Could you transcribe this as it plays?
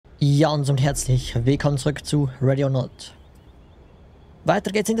Ja, und somit herzlich willkommen zurück zu Ready or Not. Weiter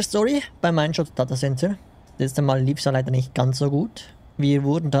geht's in der Story beim Einsatz Datacenter. Das letzte Mal lief es ja leider nicht ganz so gut. Wir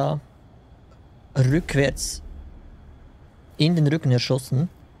wurden da rückwärts in den Rücken erschossen.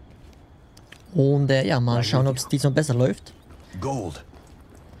 Und ja, mal schauen, ob es diesmal besser läuft. Gold.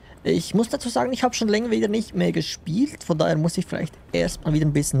 Ich muss dazu sagen, ich habe schon länger wieder nicht mehr gespielt. Von daher muss ich vielleicht erstmal wieder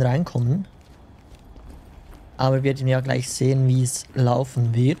ein bisschen reinkommen. Aber wir werden ja gleich sehen, wie es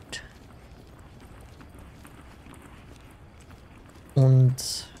laufen wird. Und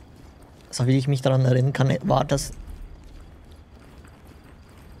so wie ich mich daran erinnern kann, war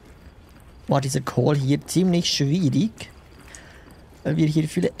dieser Call hier ziemlich schwierig. Weil wir hier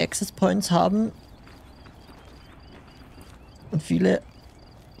viele Access Points haben. Und viele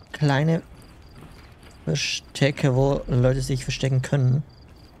kleine Verstecke, wo Leute sich verstecken können.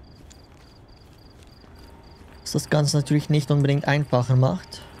 Was das Ganze natürlich nicht unbedingt einfacher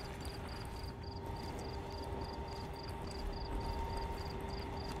macht.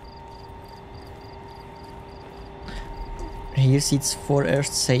 Hier sieht es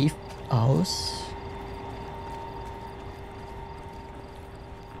vorerst safe aus.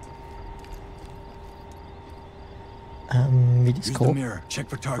 Wie die Scope.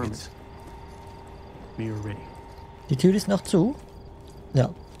 Die Tür ist noch zu. Ja.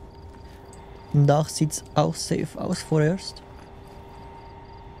 Im Dach sieht's auch safe aus vorerst.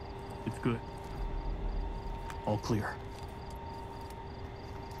 It's good. All clear.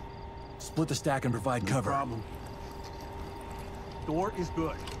 Split the stack and provide cover. No problem. Door is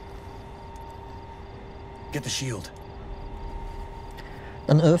good. Get the shield.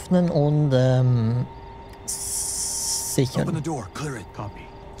 Dann öffnen und sichern. Open the door. Clear it. Copy.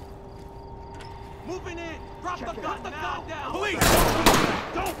 Moving in. Drop the gun down. Police!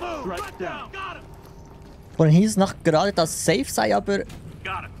 Don't move. Threat down. Got him. Vorhin hieß es noch gerade, dass safe sei, aber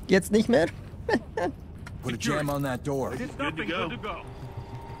Got him. jetzt nicht mehr. Put a jam on that door. It's Good to go. good to go.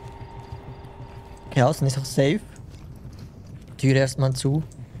 Okay, außen ist auch safe. Tür erstmal zu.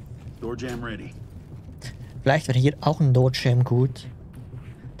 Door jam ready. Vielleicht wäre hier auch ein Door-Jam gut.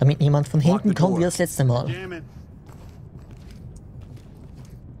 Damit niemand von hinten kommt wie das letzte Mal. Jamming.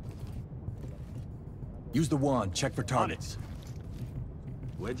 Use the wand. Check for targets.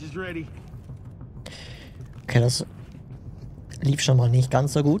 Wedge is ready. Okay, das lief schon mal nicht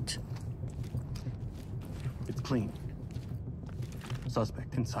ganz so gut. It's clean.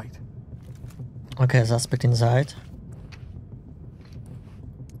 Suspect in sight. Okay, Suspect inside.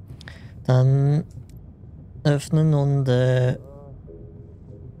 Dann öffnen und mit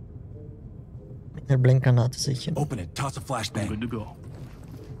einer Blinkgranate sichern. Open it. Toss a flashbang. Good to go.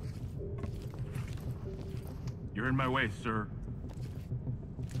 You're in my way, sir.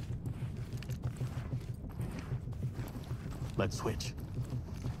 Let's switch.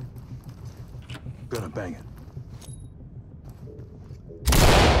 Gonna bang it.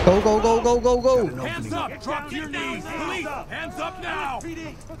 Go, go, go, go, go, go! Hands up. Drop to your knees. Police. Hands up now.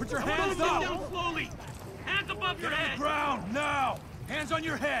 Put your hands up. Down slowly. Hands above your head. Ground now. Hands on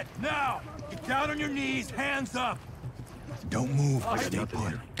your head now. Get down on your knees. Hands up. Don't move. Stay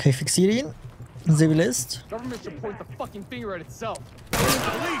put. Okay, fixiere ihn. Zivilist. Government should point the fucking finger at itself. Police.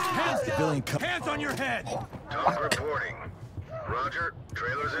 Hands Civilian down. Hands on your head. Talk reporting. Roger.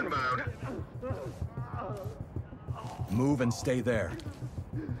 Trailers inbound. Move and stay there.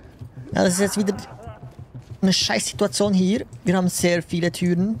 Ja, das ist jetzt wieder eine Scheißsituation hier. Wir haben sehr viele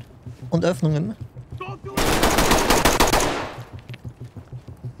Türen und Öffnungen.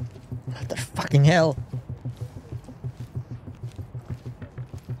 Alter, fucking hell.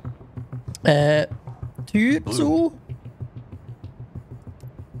 Tür zu.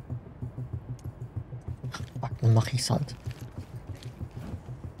 Fuck, dann mach ich's halt.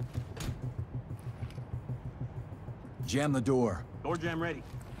 Jam the door. Door jam ready.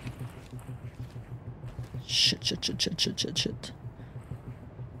 Shit, shit, shit, shit, shit, shit, shit.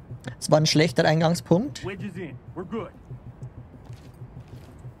 Es war ein schlechter Eingangspunkt. Wedge is in. We're good.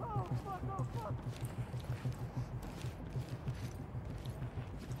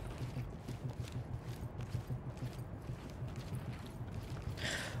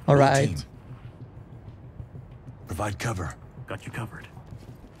 Alright. Team. Provide cover. Got you covered.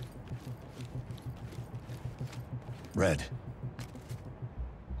 Red.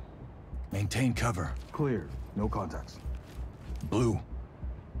 Maintain cover. Clear. No contacts. Blue.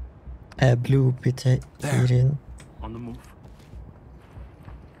 Blue, bitte There. hierin. On the move.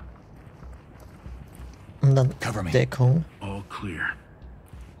 Und dann Cover me. Deckung. All clear.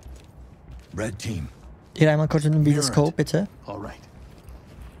 Red team. Hier einmal kurz mit dem Videoscope, bitte. All right.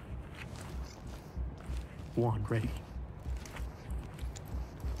 Wand ready.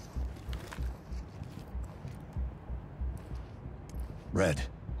 Red.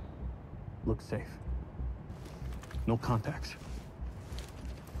 Look safe. No contacts.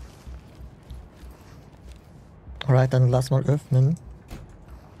 Alright, dann lass mal öffnen.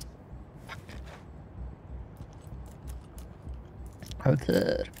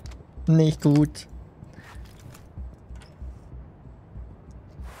 Alter. Nicht gut.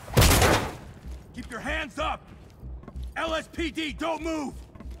 Keep your hands up! LSPD, don't move!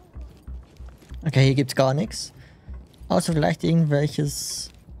 Okay, hier gibt's gar nichts. Außer vielleicht irgendwelches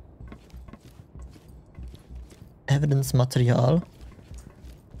Evidence-Material.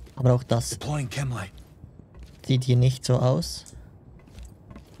 Aber auch das Deploying chemlight. sieht hier nicht so aus.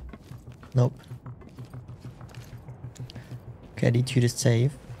 Nope. Okay, die Tür ist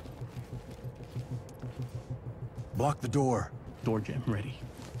safe. Block the door. Door jam ready.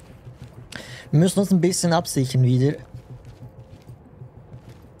 Wir müssen uns ein bisschen absichern wieder.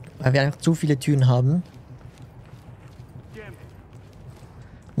 Weil wir einfach zu viele Türen haben.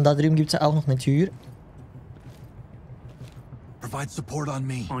 Und da drüben gibt es auch noch eine Tür. Provide support on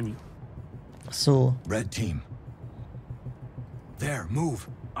me. On you. So. Red team. There, move.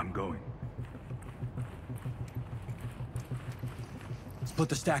 I'm going. Split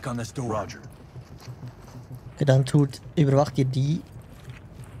the stack on this door. Roger. Okay, dann überwacht ihr die.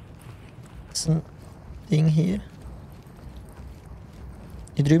 Das ist ein Ding hier.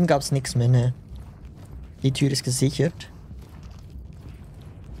 Hier drüben gab es nichts mehr, ne? Die Tür ist gesichert.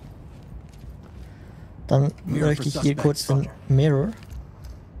 Dann bräuchte ich hier kurz den Mirror.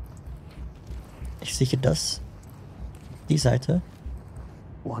 Ich sichere das. Die Seite.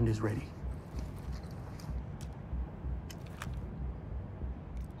 Wand is ready.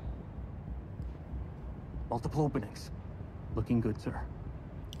 Multiple openings. Looking good, sir.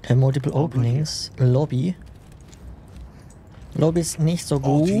 Okay, multiple openings. Lobby. Lobby ist nicht so All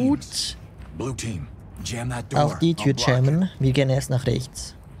gut. teams. Blue team. Jam that door. Auch die Tür I'll block jammen. it. Wir gehen erst nach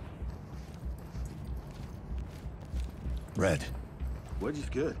rechts. Red. Wedge is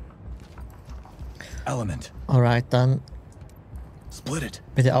good. Element. Alright, dann Split it.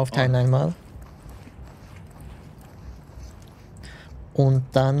 bitte aufteilen einmal. Und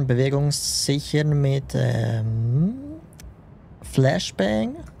dann Bewegung sichern mit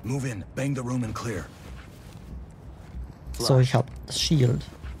Flashbang. Move in. Bang the room and clear. So, ich hab das Shield.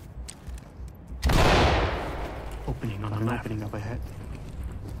 Opening on the map. Opening up ahead.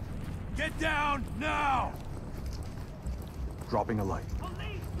 Get down now! Dropping a light.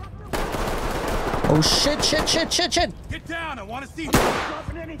 Oh shit, shit, shit, shit, shit! Get down! I want to see.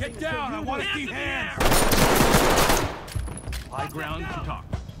 Get down! I want to see hands. High ground to talk.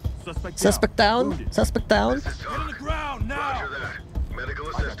 Suspect down, suspect down. This is Get on the talk. ground now! Roger that. Medical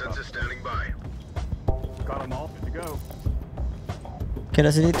assistance is standing by. Got them all. Good to go. Okay,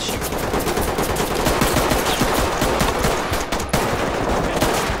 das ist jetzt.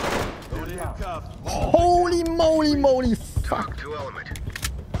 Holy moly, moly, fuck. Talk to element.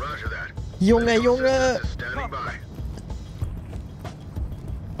 Roger that. Junge, Medical Junge. assistance is standing by.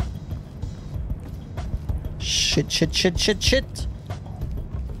 Shit, shit, shit, shit, shit.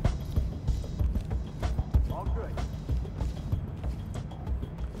 All good.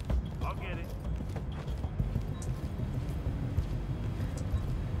 I'll get it.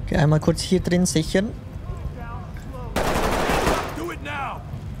 Okay, einmal kurz hier drin sichern. Do it now!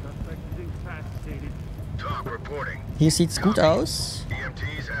 Talk reporting. Hier sieht's gut aus.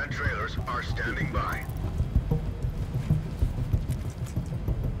 EMTs and trailers are standing by.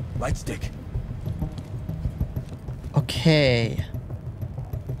 Light stick. Okay.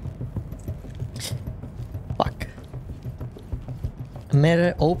 Fuck.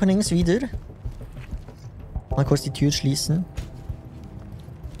 Mehrere Openings wieder. Mal kurz die Tür schließen.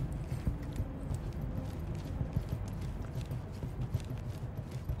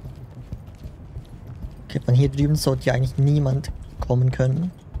 Okay, von hier drüben sollte ja eigentlich niemand kommen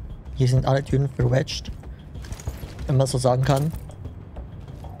können. Hier sind alle Türen verwedged. Wenn man so sagen kann.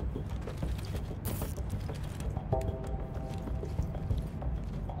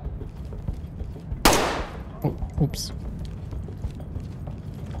 Oh, ups.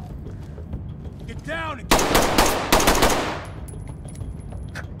 Get down!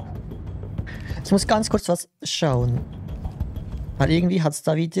 Ich muss ganz kurz was schauen. Weil irgendwie hat es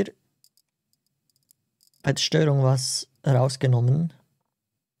da wieder bei der Störung was rausgenommen.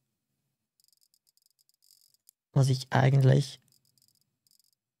 Was ich eigentlich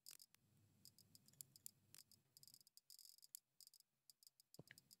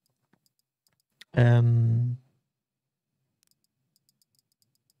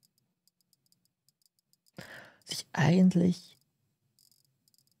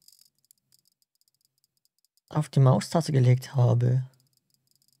auf die Maustaste gelegt habe.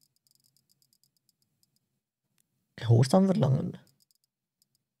 Gehorsam verlangen.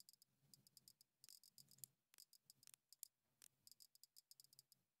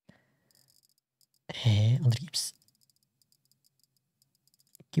 Oder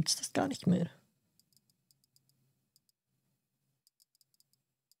gibt's das gar nicht mehr?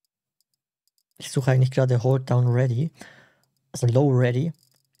 Ich suche eigentlich gerade Hold Down Ready, also Low Ready,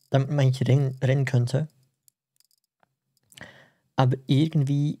 damit man nicht rennen könnte. Aber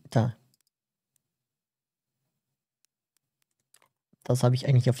irgendwie da. Das habe ich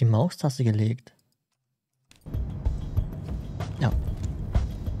eigentlich auf die Maustaste gelegt. Ja.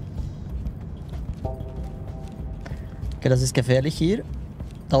 Okay, das ist gefährlich hier.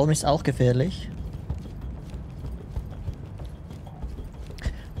 Da oben ist auch gefährlich.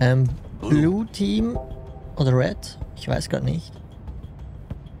 Blue Team oder Red? Ich weiß gerade nicht.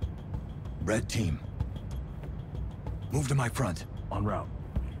 Red team. Move to my front. En route.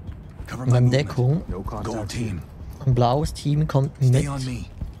 Cover Und my beim movement. Deckung. No Gold contact. team. Ein blaues Team kommt Stay mit. on me.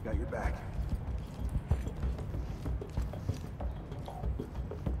 Got your back.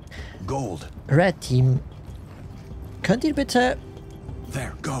 Gold. Red Team. Könnt ihr bitte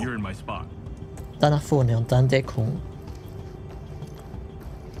There, go. You're in my spot. da nach vorne und dann Deckung?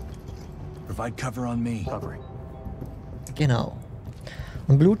 Provide cover on me. Covering. Genau.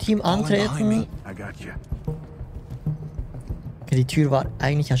 Und Blue Team All in behind antreten. me. I got you. Okay, die Tür war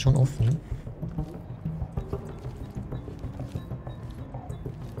eigentlich ja schon offen.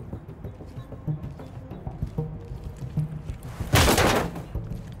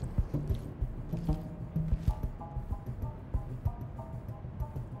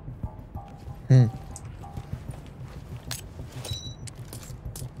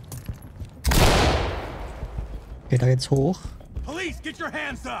 Geht da jetzt hoch? Police, get your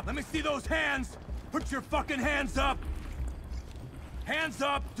hands up! Let me see those hands! Put your fucking hands up! Hands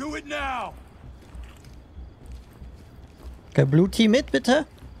up! Do it now! Okay, Blue Team mit, bitte.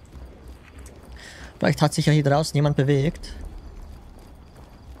 Vielleicht hat sich ja hier draußen jemand bewegt.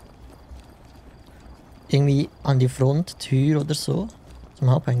 Irgendwie an die Fronttür oder so. Zum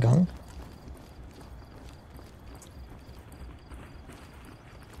Haupteingang.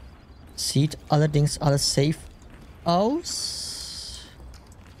 Sieht allerdings alles safe aus.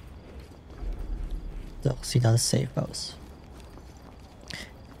 Doch, sieht alles safe aus.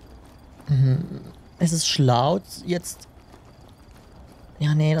 Es ist schlau, jetzt...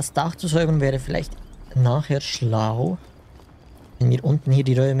 Ja, nee, das Dach zu säubern wäre vielleicht nachher schlau. Wenn wir unten hier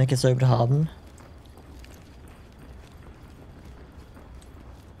die Räume gesäubert haben.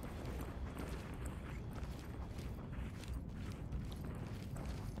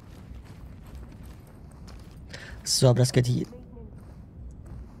 So, aber das geht hier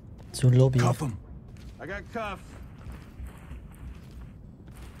zur Lobby. Cuff him. I got cuffs.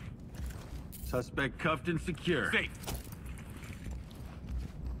 Suspect cuffed and secure. Safe.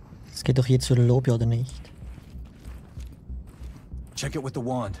 Es geht doch hier zur Lobby, oder nicht? Check it with the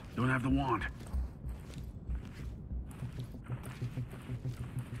wand. Don't have the wand.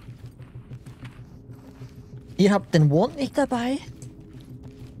 Ihr habt den Wand nicht dabei?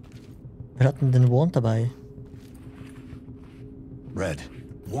 Wir hatten den Wand dabei. Red.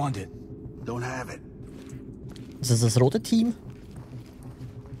 Wand it. Don't have it. Ist das das rote Team?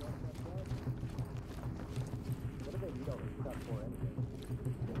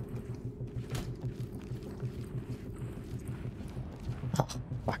 Ach,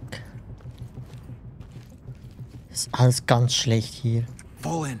 fuck. Ist alles ganz schlecht hier.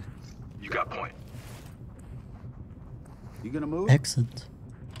 Fall in. You got point. You gonna move? Exit.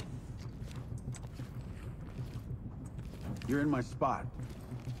 You're in my spot.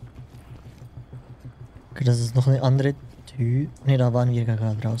 Okay, das ist noch eine andere Tür. Ne, da waren wir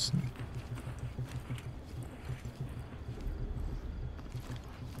gerade draußen.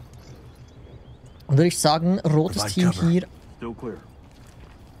 Und würde ich sagen, rotes Provide Team cover. hier. Still clear.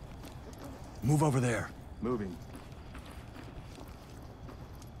 Move over there. Moving.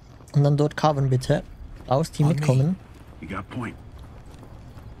 Und dann dort covern bitte. Blaues Team On me. mitkommen. You got point.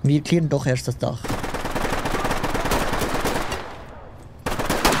 Wir clearen doch erst das Dach.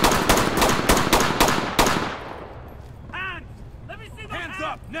 Hands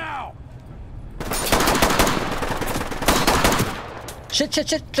up now! Shit, shit,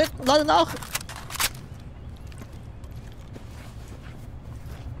 shit, shit, lade nach!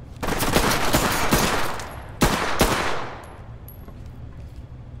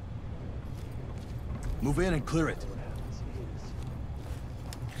 Move in and clear it.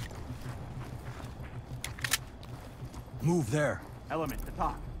 Move there. Element to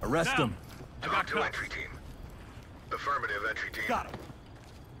top. Arrest Down. him. Talk to entry team. Affirmative, entry team. Got him.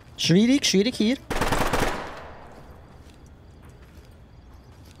 Schwierig, schwierig hier.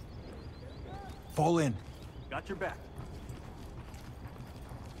 Fall in. Got your back.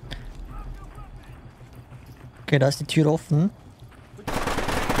 Okay, da ist die Tür offen.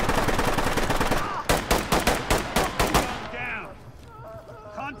 Down.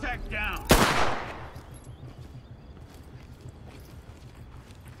 Contact down.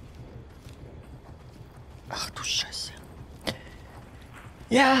 Ach du Scheiße.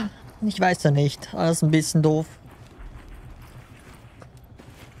 Ja, ich weiß ja nicht. Alles ein bisschen doof.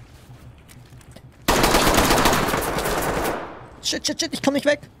 Shit, shit, shit, ich komm nicht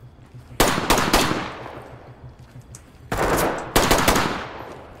weg.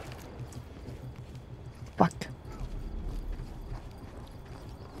 Fuck.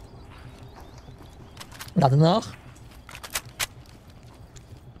 Lade nach.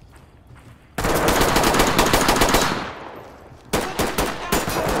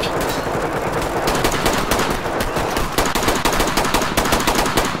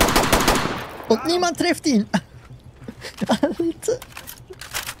 Und niemand trifft ihn. Alter.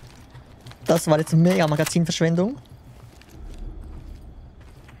 Das war jetzt mega Magazinverschwendung.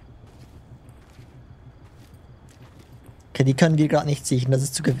 Okay, die können wir gerade nicht sichern, das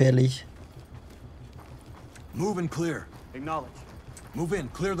ist zu gefährlich. Move and clear. Acknowledge. Move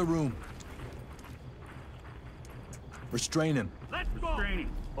in. Clear the room. Restrain him. Let's go. Restraining.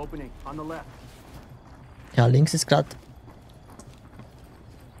 Opening on the left. Ja, links ist gerade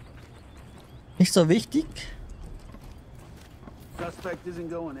nicht so wichtig. Suspect isn't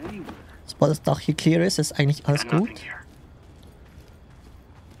going anywhere. Sobald das Dach hier clear ist, ist eigentlich alles gut.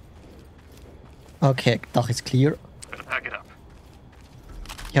 Okay, Dach ist clear.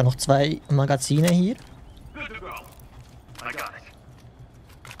 Ich habe noch 2 Magazine hier.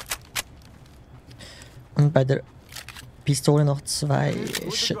 Und bei der Pistole noch 2.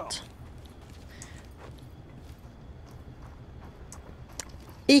 Shit.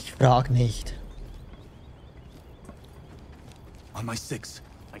 Ich frag nicht. On my 6.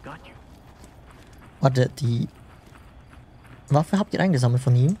 I got you. Warte, die Waffe habt ihr eingesammelt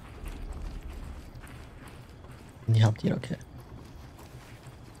von ihm? Die habt ihr, okay.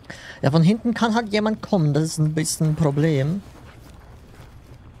 Ja, von hinten kann halt jemand kommen, das ist ein bisschen ein Problem.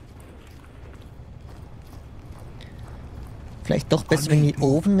 Vielleicht doch besser, wenn wir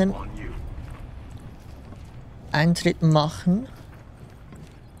oben einen Eintritt machen.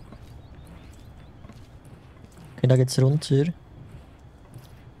 Okay, da geht's runter.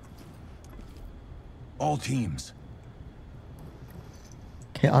 All teams.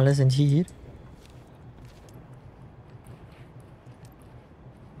 Okay, alle sind hier.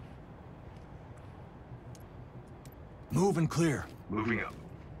 Move and clear. Moving up.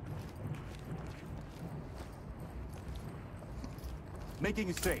 Making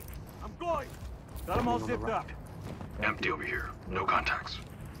it safe. I'm going. Got them all zipped up. Empty over here. No contacts.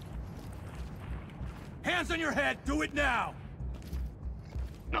 Hands on your head. Do it now.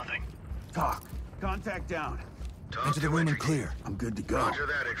 Nothing. Talk. Contact down. Talk Enter the to room and entry clear. team. I'm good to go. Roger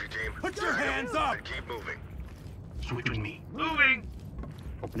that, entry team. Put your hands up. And keep moving. Switch with me. Moving.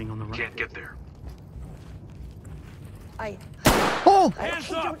 Opening on the right. Can't get there. Oh!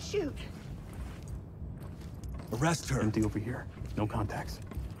 Hands up. Don't shoot. Arrest her. Empty over here. No contacts.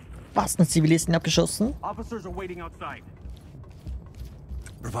 Was? Ein Zivilisten abgeschossen? Officers are waiting outside.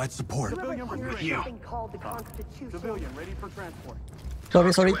 Provide support. Civilian restraint. you. Something called the Constitution. Civilian ready for transport.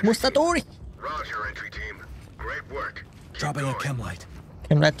 Sorry, ich muss da durch. Roger, entry team. Great work. Keep Dropping a going. chem light.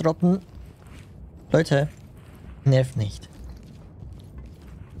 Können wir droppen. Leute, nervt nicht.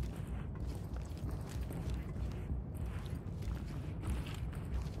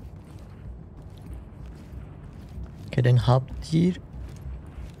 Okay, den habt ihr.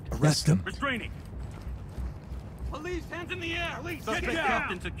 Arrest him. Restraining. Police, hands in the air. Police, get down.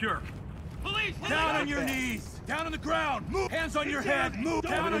 Cuffed and secure. Police, down on your knees. Down on the ground. Move. Hands on your head. Move.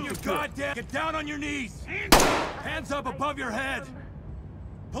 Down on your goddamn. Get down on your knees. Hands up above your head.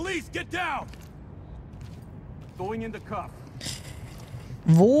 Police, get down. Going into cuff.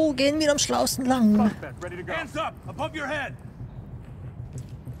 Wo gehen wir am schlausten lang? Suspect ready to go. Hands up above your head.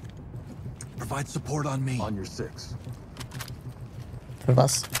 Provide support on me. On your 6. Für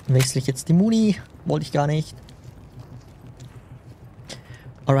was wechsle ich jetzt die Muni? Wollte ich gar nicht.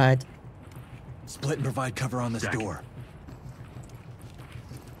 Alright. Split and provide cover on this door.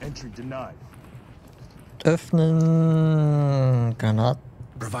 Entry denied. Öffnen. Granate.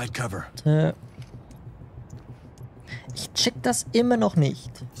 Provide cover. Ich check das immer noch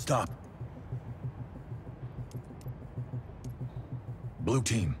nicht. Stop. Blue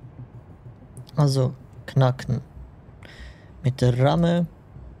team. Also, knacken. Mit der Ramme.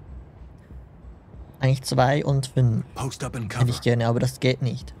 Eigentlich 2 und 5. Post up and Hätte cover. ich gerne, aber das geht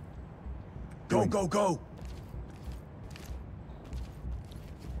nicht. Go, go, go!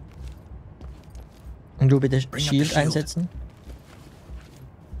 Und du bitte Bring up the Shield shield. einsetzen.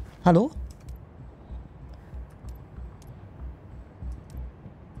 Hallo?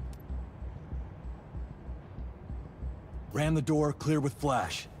 Ram the door, clear with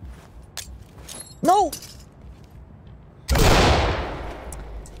flash. No!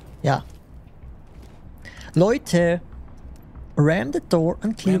 Ja. Leute, ram the door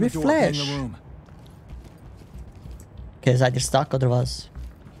and clear Ram the with door, bang flash. the room. Okay, seid ihr stuck oder was?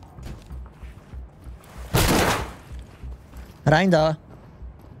 Rein da.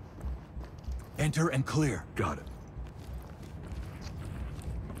 Enter and clear. Got it.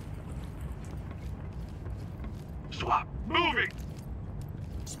 Swap. Moving!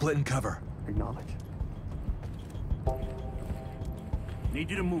 Split and cover. Acknowledge. Need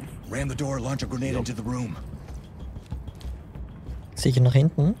you to move. Ram the door, launch a grenade into the room. Sicher nach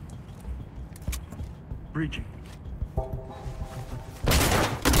hinten. Breaching.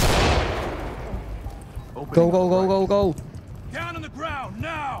 Go, go, go, go, go. Down on the ground,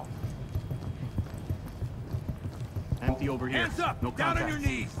 now! Empty over here. Hands up! No Down on your contacts.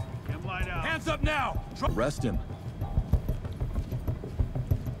 knees! Get light out. Hands up now! Arrest him.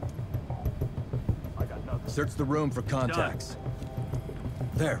 I got nothing. Search the room for contacts.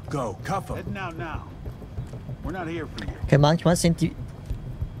 There, go. Cuff him. Heading out now. We're not here for you. Okay, manchmal sind die...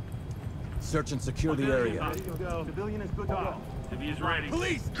 Search and secure the area. Ready to go. Civilian is good to go. He's ready.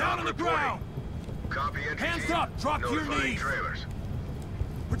 Police, down on the ground! Copy entry Hands team. up, drop to your Notifying knees. trailers.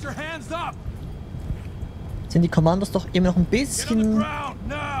 Put your hands up! Sind die Kommandos doch immer noch ein Get on the bisschen ground,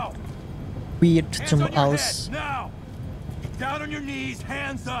 now! weird Hands zum on your Aus... head, now! Get down on your knees,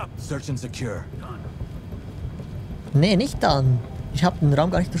 hands up! Search and secure. Nee, nicht dann. Ich habe den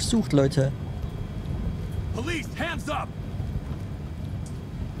Raum gar nicht durchsucht, Leute. Police, hands up!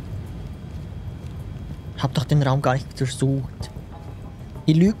 Hab doch den Raum gar nicht durchsucht.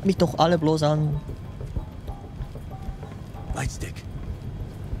 Ihr lügt mich doch alle bloß an. Lightstick.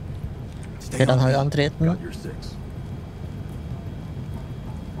 Stay Okay, dann on halt me. antreten. Got your six.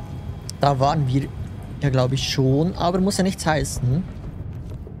 Da waren wir ja, glaube ich, schon. Aber muss ja nichts heißen.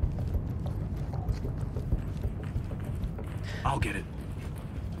 I'll get it.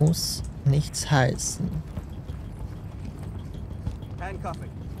 Muss nichts heißen. Handcuffing.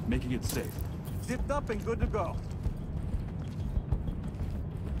 Making it safe. Zipped up and good to go.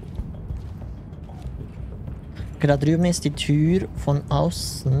 Okay, da drüben ist die Tür von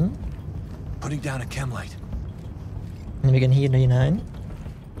außen. Putting down a chem light. Wir gehen hier hinein.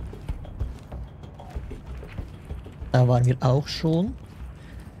 Da waren wir auch schon.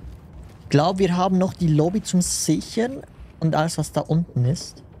 Ich glaube, wir haben noch die Lobby zum Sichern und alles, was da unten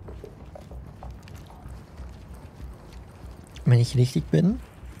ist. Wenn ich richtig bin.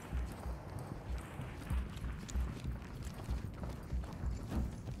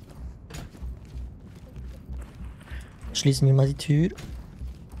 Schließen wir mal die Tür.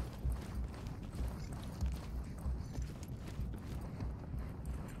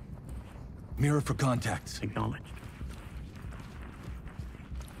 Mirror for contacts. Acknowledged.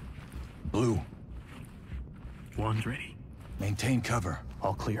 Blue. One's ready. Maintain cover.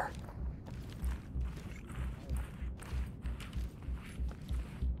 All clear.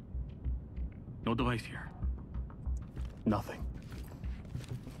 No device here. Nothing.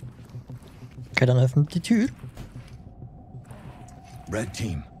 Okay, dann öffnet die Tür. Red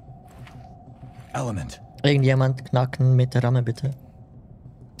team. Element. Irgendjemand knacken mit der Ramme, bitte.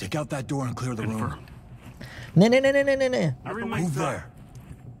 Take out that door and clear the room. Confirmed. Nee, nee, nee, nee, nee, nee, nee. Move there.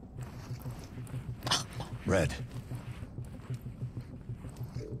 Red.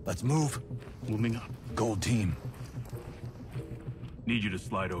 Let's move. Moving up. Gold team. Need you to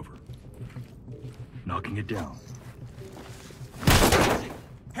slide over. Knocking it down.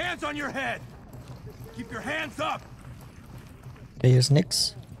 Hands on your head! Keep your hands up! Okay, hier ist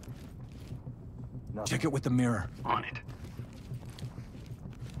nix. Check it with the mirror. On it.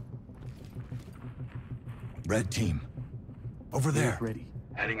 Red team. Over there. Ready.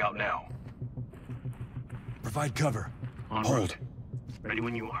 Heading out now. Provide cover. On Hold. route. Ready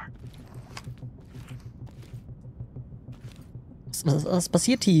when you are. Was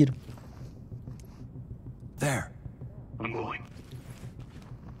passiert hier? There. I'm going.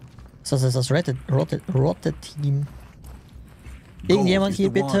 Das ist das Rotte-Team. Irgendjemand Gold, hier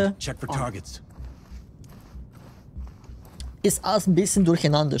use the bitte? wand. Check for targets. Ist alles ein bisschen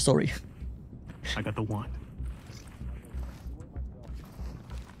durcheinander, sorry. I got the wand.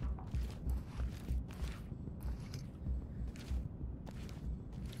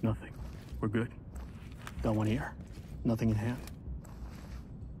 Nothing. We're good. Got one here. Nothing in hand.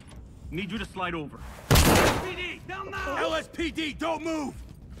 Need you to slide over. LSPD, down now! LSPD, don't move!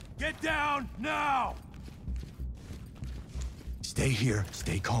 Get down now! Stay here.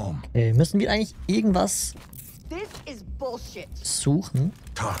 Stay calm. Okay, müssen wir eigentlich irgendwas This is bullshit. suchen?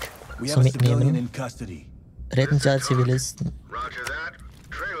 Talk. We So have a mitnehmen. civilian in custody. Retten Sie als Zivilisten. Roger that.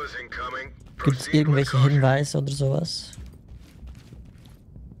 Trailers incoming. Gibt es Proceed with irgendwelche caution. Hinweise oder sowas?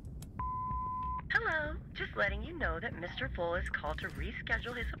 Hello. Just letting you know that Mr. Full is called to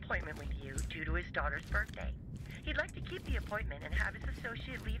reschedule his appointment with you due to his daughter's birthday. He'd like to keep the appointment and have his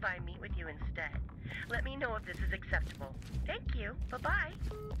associate Levi meet with you instead. Let me know if this is acceptable. Thank you. Bye-bye.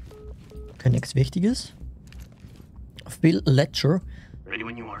 Okay, nichts Wichtiges. Phil Ledger. Ready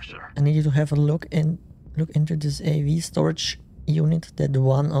when you are, sir. I need you to have a look into this AV storage unit that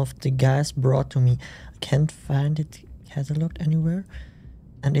one of the guys brought to me. I can't find it cataloged anywhere.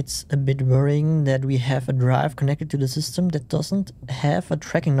 And it's a bit worrying that we have a drive connected to the system that doesn't have a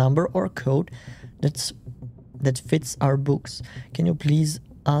tracking number or code that fits our books. Can you please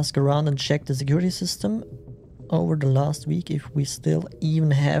ask around and check the security system over the last week if we still even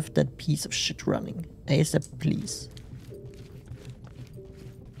have that piece of shit running? ASAP, please.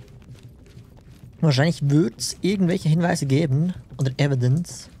 Wahrscheinlich wird es irgendwelche Hinweise geben oder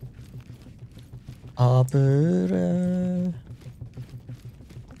Evidence. Aber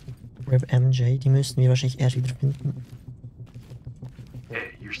Rip MJ, die müssten wir wahrscheinlich erst wieder finden.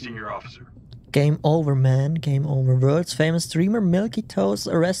 Hey, your senior officer. Game over, man. Game over. World's famous streamer Milky Toast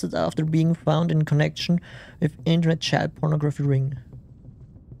arrested after being found in connection with Internet Child Pornography Ring.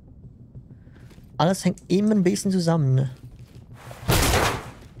 Alles hängt immer ein bisschen zusammen. Ne?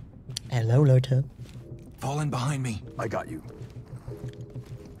 Hello, Leute. Fall in behind me. I got you.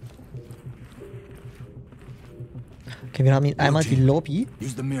 Okay, wir haben hier einmal die Lobby.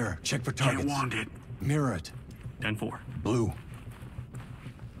 Use the mirror. Check for Can't targets. wand it. Mirror it. 10-4. Blue.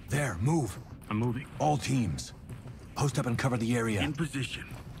 There, move. I'm moving. All teams. Post up and cover the area. In position.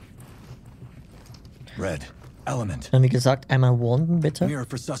 Red. Element. Dann wie gesagt, einmal wanden, bitte. Mirror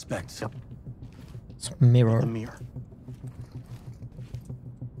for suspects. Yep. So, Mirror. The mirror.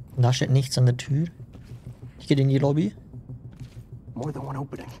 Da steht nichts an der Tür. Ich gehe in die Lobby. More than one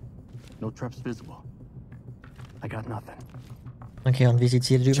opening. No traps visible. I got nothing. Okay, und wie sieht's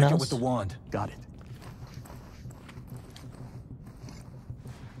hier drüben Check it with aus? the wand. Got it.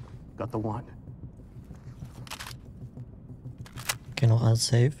 Got the wand. Okay, noch alles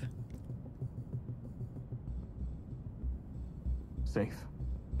safe. Safe.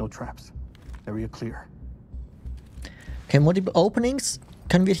 No traps. Area clear. Okay, Multiple Openings.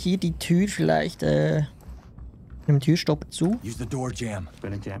 Können wir hier die Tür vielleicht mit dem Türstopper zu? Use the door jam.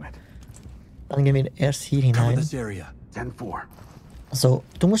 Gonna jam it. Dann gehen wir erst hier Cover hinein. this area. 10-4. Also,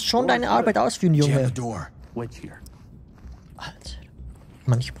 du musst schon deine Arbeit ausführen, Jam the Junge. door. Wedge here. Alter.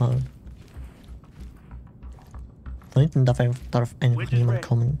 Manchmal. Von hinten darf einfach niemand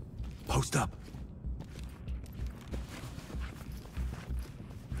kommen. Post up.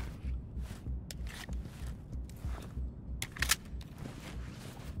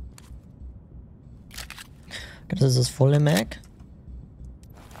 Das ist das volle Mag.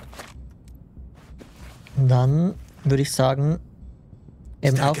 Und dann würde ich sagen,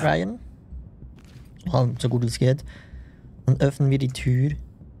 eben Stärker. aufreihen. So gut es geht. Dann öffnen wir die Tür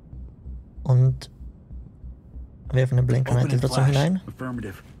und werfen eine Blank Open Granate and trotzdem flash. hinein.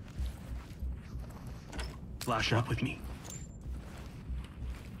 Affirmative. Flash up with me.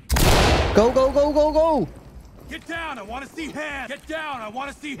 Go, go, go, go, go! Get down, I want to see hands! Get down, I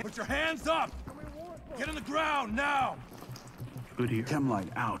want to see... Put your hands up! Get on the ground, now! Good here. Chemline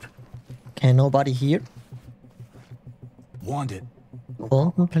out. Okay, nobody here. Wand it.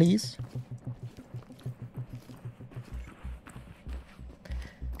 Unten, please.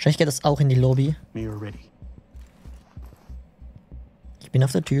 Wahrscheinlich geht das auch in die Lobby. Mirror ready. Ich bin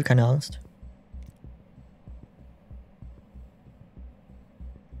auf der Tür, keine Angst.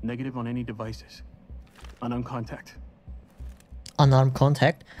 Negative on any devices. Unknown contact. Unarmed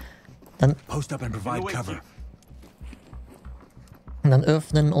Contact. Dann, Post up and provide cover. dann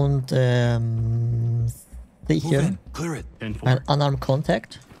öffnen und Move sichern. in. Clear it. 10-4. Ein Unarmed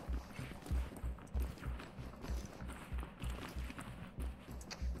Contact.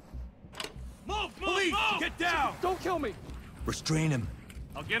 Move, police! Get down! Don't kill me! Restrain him.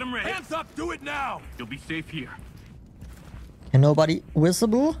 I'll get him ready. Hands up, do it now! You'll be safe here. And nobody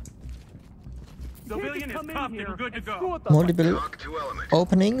visible. Civilian is come in cuffed here and good to and go. screw with us. Multiple Talk to element.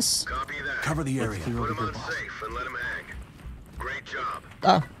 openings. Copy that. Cover the area. Clear Put over him here, on boss. safe and let him hang. Great job.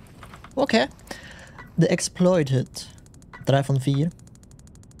 Ah, okay. The Exploited. 3 von 4.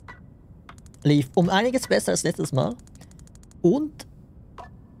 Lief um einiges besser als letztes Mal. Und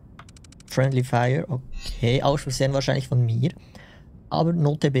Friendly Fire, okay. Aus Versehen wahrscheinlich von mir. Aber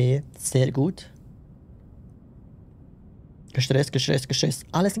Note B, sehr gut. Gestresst, gestresst, gestresst.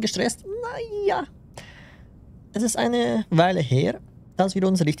 Alle sind gestresst? Naja. Es ist eine Weile her, dass wir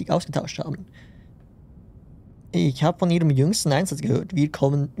uns richtig ausgetauscht haben. Ich habe von Ihrem jüngsten Einsatz gehört. Wie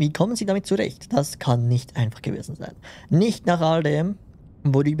kommen Sie damit zurecht? Das kann nicht einfach gewesen sein. Nicht nach all dem,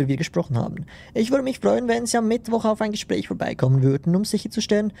 worüber wir gesprochen haben. Ich würde mich freuen, wenn Sie am Mittwoch auf ein Gespräch vorbeikommen würden, um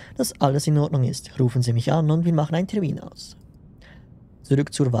sicherzustellen, dass alles in Ordnung ist. Rufen Sie mich an und wir machen einen Termin aus.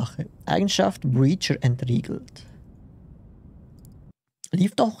 Zurück zur Wache. Eigenschaft Breacher entriegelt.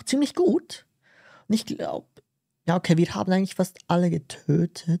 Lief doch ziemlich gut. Und ich glaube, ja okay, wir haben eigentlich fast alle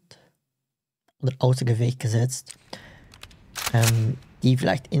getötet. Oder außer Gefecht gesetzt. Die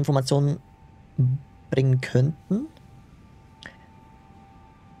vielleicht Informationen bringen könnten.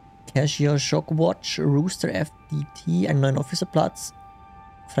 Cashier Shockwatch, Rooster FDT, einen neuen Officerplatz.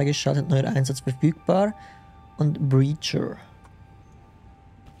 Freigeschaltet, neuer Einsatz verfügbar. Und Breacher.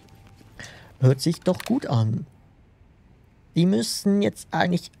 Hört sich doch gut an. Die müssen jetzt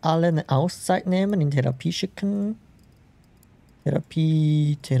eigentlich alle eine Auszeit nehmen, in Therapie schicken.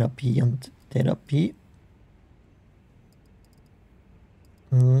 Therapie, Therapie und Therapie.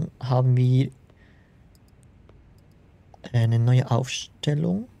 Haben wir eine neue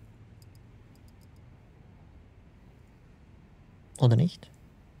Aufstellung? Oder nicht?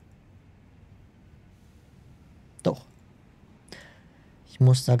 Doch. Ich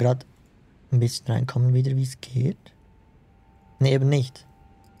muss da gerade ein bisschen reinkommen wieder, wie es geht. Ne, eben nicht.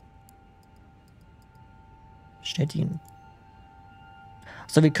 Bestätigen.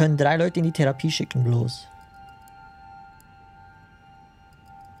 So, wir können 3 Leute in die Therapie schicken, bloß.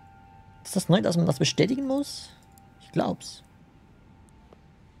 Ist das neu, dass man das bestätigen muss? Ich glaub's.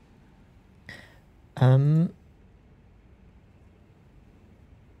 Dann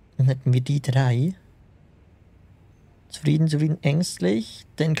hätten wir die 3. Zufrieden, zufrieden, ängstlich.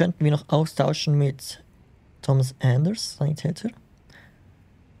 Den könnten wir noch austauschen mit Thomas Anders, Sanitäter.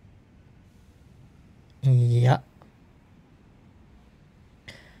 Ja.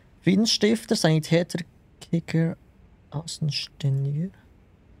 Friedensstifter, Sanitäter, Kicker, Außenständiger.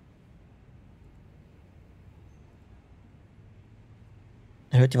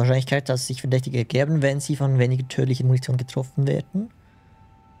 Erhöht die Wahrscheinlichkeit, dass sich Verdächtige ergeben, wenn sie von weniger tödlicher Munition getroffen werden.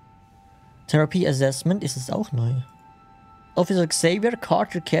 Therapy Assessment ist es auch neu. Officer Xavier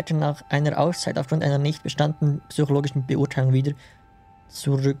Carter kehrte nach einer Auszeit aufgrund einer nicht bestandenen psychologischen Beurteilung wieder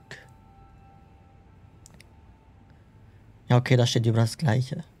zurück. Ja, okay, da steht über das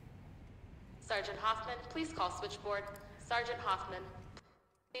Gleiche. Sergeant Hoffman, please call switchboard. Sergeant Hoffman,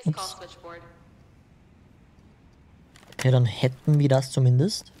 please call switchboard. Okay, dann hätten wir das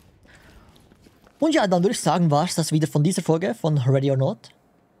zumindest. Und ja, dann würde ich sagen, war es das wieder von dieser Folge von Ready or Not.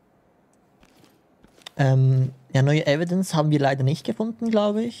 Ja, neue Evidence haben wir leider nicht gefunden,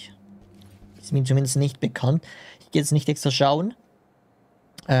 glaube ich. Ist mir zumindest nicht bekannt. Ich gehe jetzt nicht extra schauen.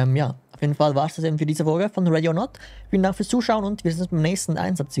 Ja, auf jeden Fall war es das eben für diese Folge von Ready or Not. Vielen Dank fürs Zuschauen und wir sehen uns beim nächsten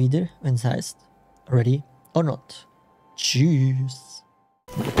Einsatz wieder, wenn es heißt Ready or Not. Tschüss.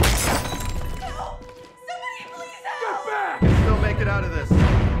 Still make it out of this.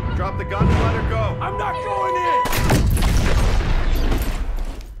 Drop the gun and let her go. I'm not going in!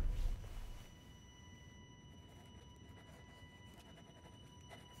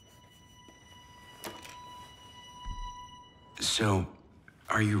 So,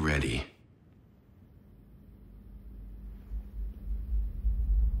 are you ready?